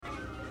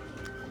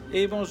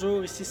Et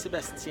bonjour, ici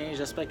Sébastien,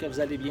 j'espère que vous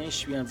allez bien. Je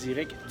suis en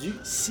direct du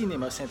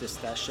Cinéma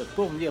Saint-Eustache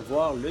pour venir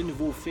voir le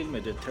nouveau film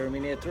de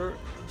Terminator,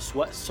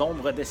 soit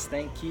Sombre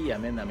Destin, qui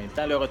amène en même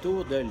temps le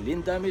retour de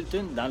Linda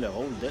Hamilton dans le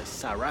rôle de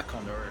Sarah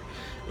Connor.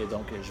 Et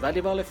donc, je vais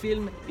aller voir le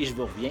film et je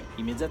vous reviens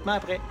immédiatement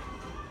après.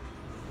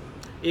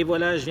 Et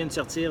voilà, je viens de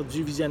sortir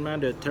du visionnement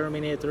de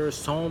Terminator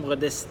Sombre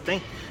Destin,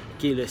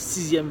 qui est le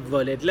 6e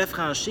volet de la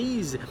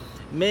franchise,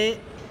 mais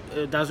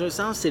dans un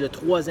sens, c'est le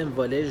 3e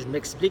volet. Je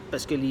m'explique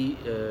parce que les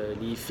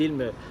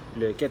films,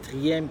 le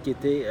 4e qui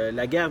était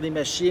La guerre des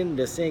machines,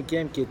 le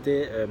 5e qui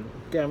était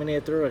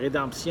Terminator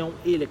Redemption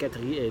et le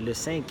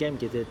 5e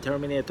qui était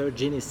Terminator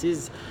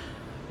Genesis,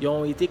 ils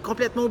ont été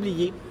complètement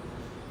oubliés.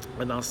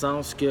 Dans le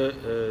sens que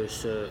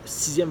ce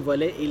 6e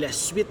volet est la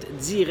suite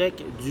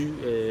directe du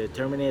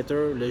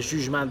Terminator, le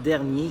jugement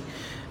dernier.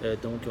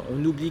 Donc,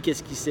 on oublie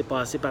qu'est-ce qui s'est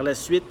passé par la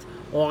suite.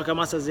 On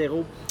recommence à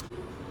zéro.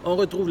 On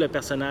retrouve le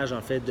personnage,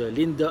 en fait, de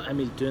Linda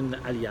Hamilton,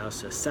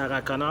 alias Sarah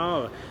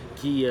Connor,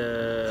 qui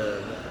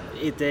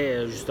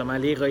était justement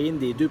l'héroïne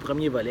des 2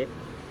 premiers volets.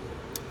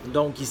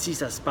 Donc, ici,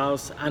 ça se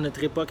passe à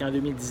notre époque, en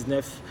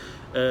 2019.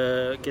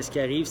 Qu'est-ce qui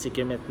arrive? C'est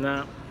que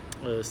maintenant,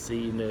 c'est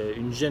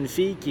une jeune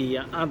fille qui est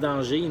en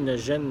danger, une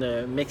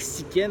jeune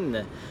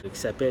Mexicaine qui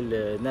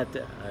s'appelle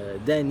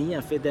Dani,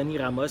 en fait, Dani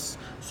Ramos.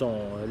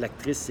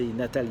 L'actrice, c'est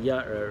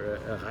Natalia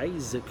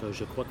Reyes, que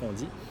je crois qu'on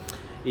dit.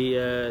 Et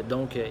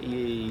donc,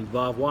 il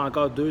va y avoir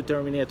encore 2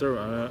 Terminators,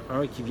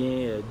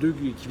 deux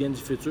qui viennent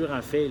du futur,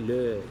 en fait,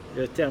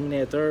 le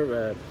Terminator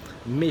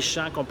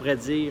méchant, qu'on pourrait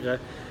dire,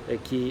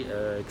 qui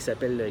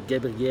s'appelle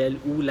Gabriel,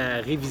 ou la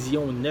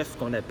révision 9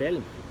 qu'on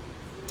appelle.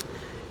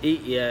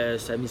 Et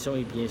sa mission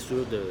est bien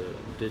sûr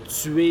de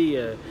tuer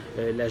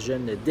la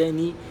jeune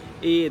Dani.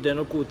 Et d'un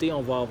autre côté,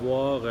 on va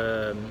avoir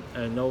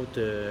un autre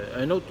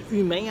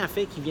humain, en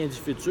fait, qui vient du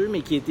futur,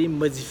 mais qui a été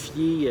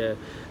modifié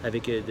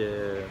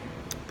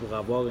pour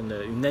avoir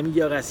une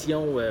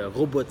amélioration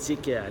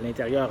robotique à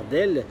l'intérieur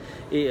d'elle.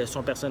 Et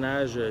son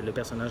personnage, le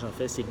personnage, en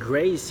fait, c'est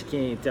Grace, qui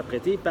est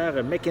interprété par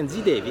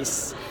Mackenzie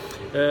Davis.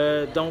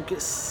 Donc,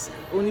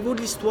 au niveau de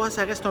l'histoire,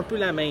 ça reste un peu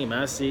la même.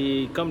 Hein?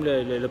 C'est comme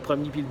le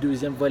premier puis le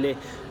 2e volet.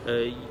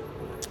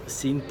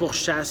 C'est une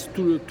pourchasse.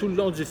 Tout le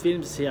long du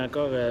film, c'est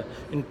encore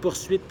une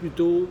poursuite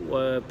plutôt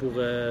pour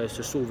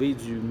se sauver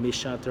du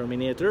méchant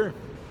Terminator.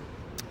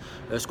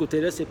 Ce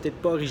côté-là, c'est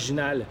peut-être pas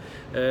original.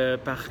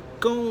 Par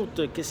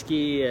contre, qu'est-ce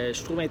qui est,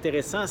 je trouve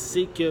intéressant,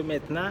 c'est que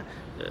maintenant,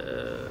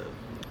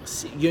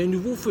 il y a un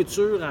nouveau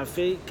futur, en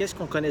fait. Qu'est-ce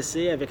qu'on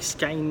connaissait avec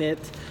Skynet,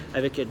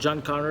 avec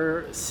John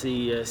Connor?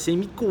 C'est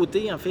mis de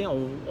côté, en fait.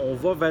 On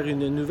va vers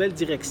une nouvelle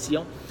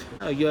direction.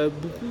 Il y a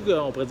beaucoup,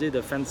 on pourrait dire, de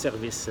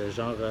fanservice,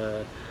 genre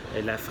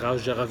la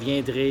phrase « je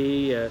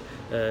reviendrai »,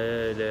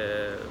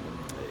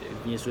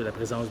 bien sûr la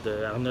présence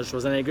de Arnold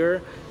Schwarzenegger,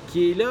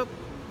 qui est là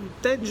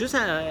peut-être juste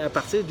à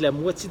partir de la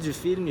moitié du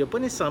film. Il n'y a pas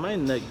nécessairement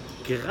une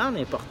grande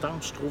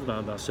importance, je trouve,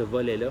 dans ce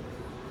volet-là.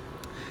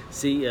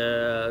 C'est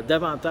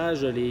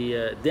davantage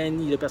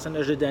le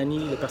personnage de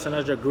Dani, le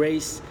personnage de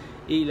Grace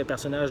et le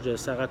personnage de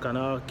Sarah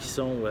Connor qui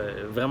sont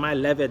vraiment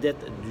la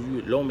vedette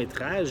du long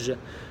métrage.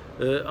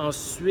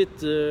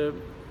 Ensuite,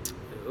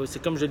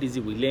 c'est comme je l'ai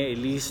dit, oui,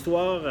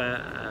 l'histoire,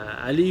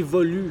 elle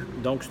évolue.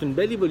 Donc, c'est une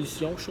belle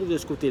évolution, je trouve, de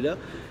ce côté-là.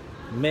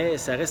 Mais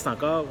ça reste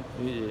encore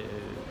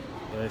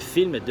un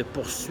film de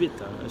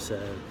poursuite. Hein.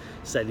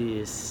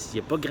 Il n'y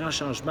a pas grand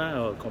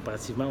changement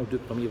comparativement aux 2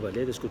 premiers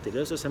volets de ce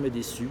côté-là. Ça m'a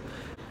déçu.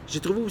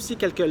 J'ai trouvé aussi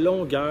quelques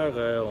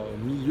longueurs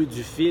au milieu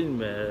du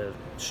film.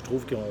 Je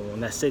trouve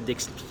qu'on essaie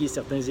d'expliquer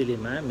certains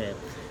éléments, mais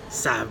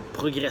ça ne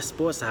progresse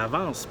pas, ça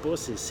avance pas.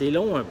 C'est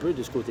long un peu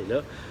de ce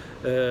côté-là.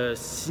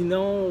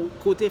 Sinon,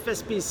 côté effets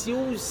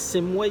spéciaux,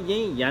 c'est moyen.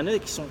 Il y en a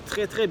qui sont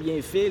très, très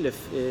bien faits.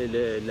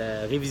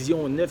 La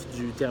révision 9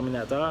 du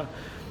Terminator,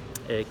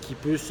 qui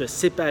peut se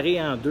séparer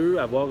en 2,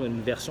 avoir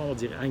une version, on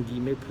dirait, en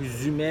guillemets,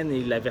 plus humaine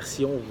et la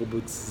version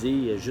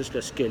robotisée, juste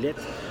le squelette,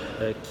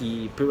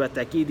 qui peut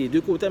attaquer des 2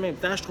 côtés en même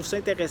temps. Je trouve ça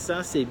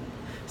intéressant.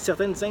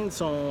 Certaines scènes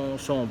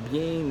sont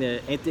bien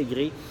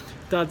intégrées,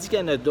 tandis qu'il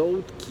y en a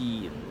d'autres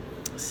qui...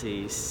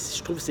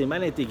 je trouve que c'est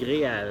mal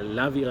intégré à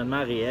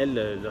l'environnement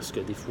réel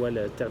lorsque des fois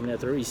le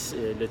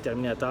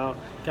Terminator,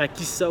 quand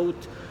il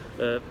saute,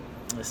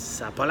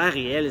 ça n'a pas l'air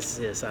réel,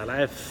 ça a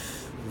l'air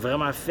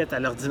vraiment fait à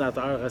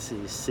l'ordinateur, hein,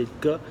 c'est le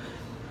cas.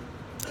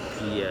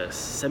 Puis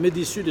ça m'a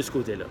déçu de ce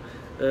côté-là.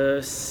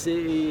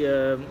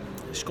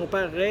 Je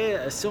comparerais,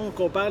 si on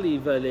compare les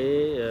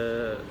volets,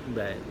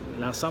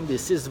 l'ensemble des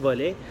 6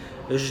 volets,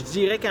 je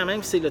dirais quand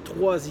même que c'est le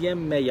 3e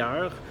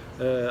meilleur.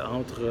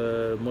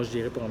 Moi je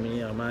dirais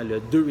premièrement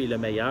le 2 est le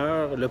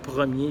meilleur, le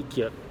premier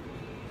qui a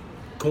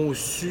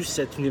conçu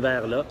cet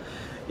univers-là,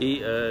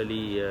 et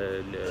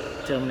le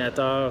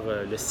Terminator,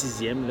 le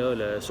 6e, là,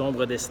 le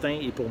Sombre Destin,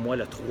 est pour moi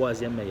le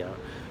 3e meilleur.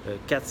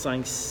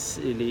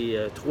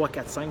 3,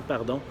 4, 5,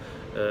 pardon,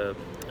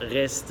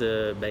 restent,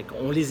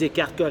 on les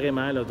écarte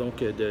carrément là,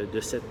 donc, de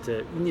cet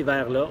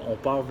univers-là. On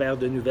part vers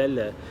une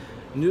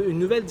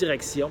nouvelle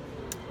direction.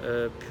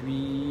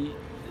 Puis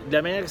de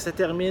la manière que ça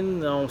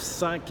termine, on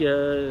sent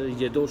qu'il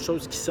y a d'autres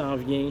choses qui s'en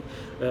viennent.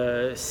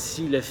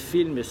 Si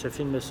ce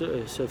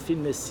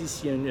film-ci,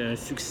 s'il y a un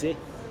succès,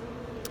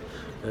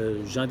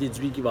 j'en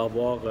déduis qu'il va y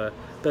avoir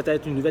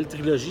peut-être une nouvelle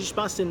trilogie. Je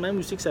pense que c'est le même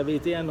aussi que ça avait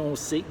été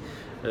annoncé.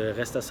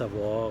 Reste à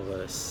savoir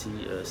si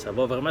ça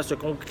va vraiment se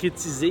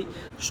concrétiser.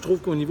 Je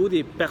trouve qu'au niveau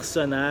des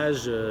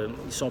personnages,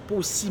 ils sont pas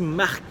aussi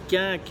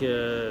marquants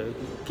que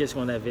qu'est-ce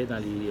qu'on avait dans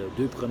les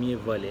 2 premiers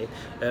volets.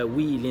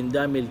 Oui,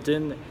 Linda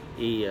Hamilton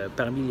est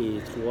parmi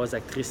les 3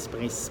 actrices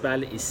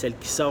principales et celle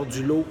qui sort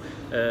du lot.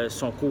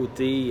 Son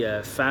côté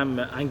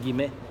femme, en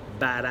guillemets,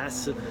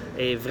 badass,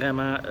 est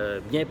vraiment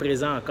bien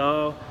présent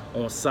encore.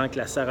 On sent que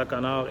la Sarah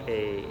Connor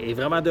est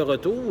vraiment de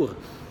retour.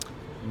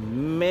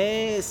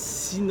 Mais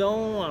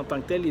sinon, en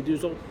tant que tel, les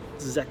 2 autres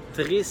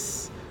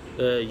actrices,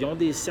 ils ont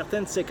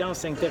certaines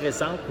séquences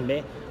intéressantes,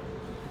 mais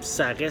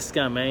ça reste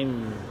quand même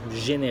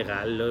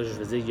général, là. Je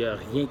veux dire, il n'y a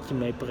rien qui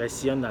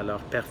m'impressionne dans leur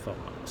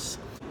performance.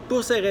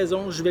 Pour ces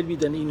raisons, je vais lui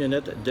donner une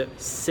note de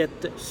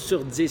 7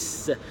 sur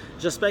 10.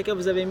 J'espère que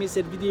vous avez aimé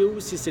cette vidéo.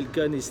 Si c'est le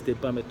cas, n'hésitez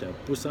pas à mettre un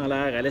pouce en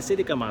l'air, à laisser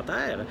des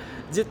commentaires.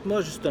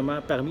 Dites-moi justement,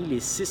 parmi les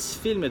 6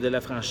 films de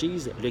la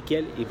franchise,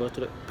 lequel est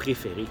votre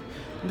préféré?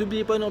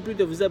 N'oubliez pas non plus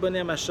de vous abonner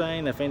à ma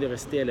chaîne afin de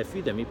rester à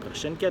l'affût de mes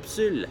prochaines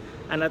capsules.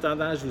 En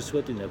attendant, je vous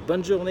souhaite une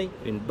bonne journée,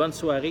 une bonne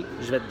soirée.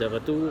 Je vais être de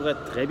retour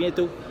très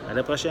bientôt. À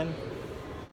la prochaine!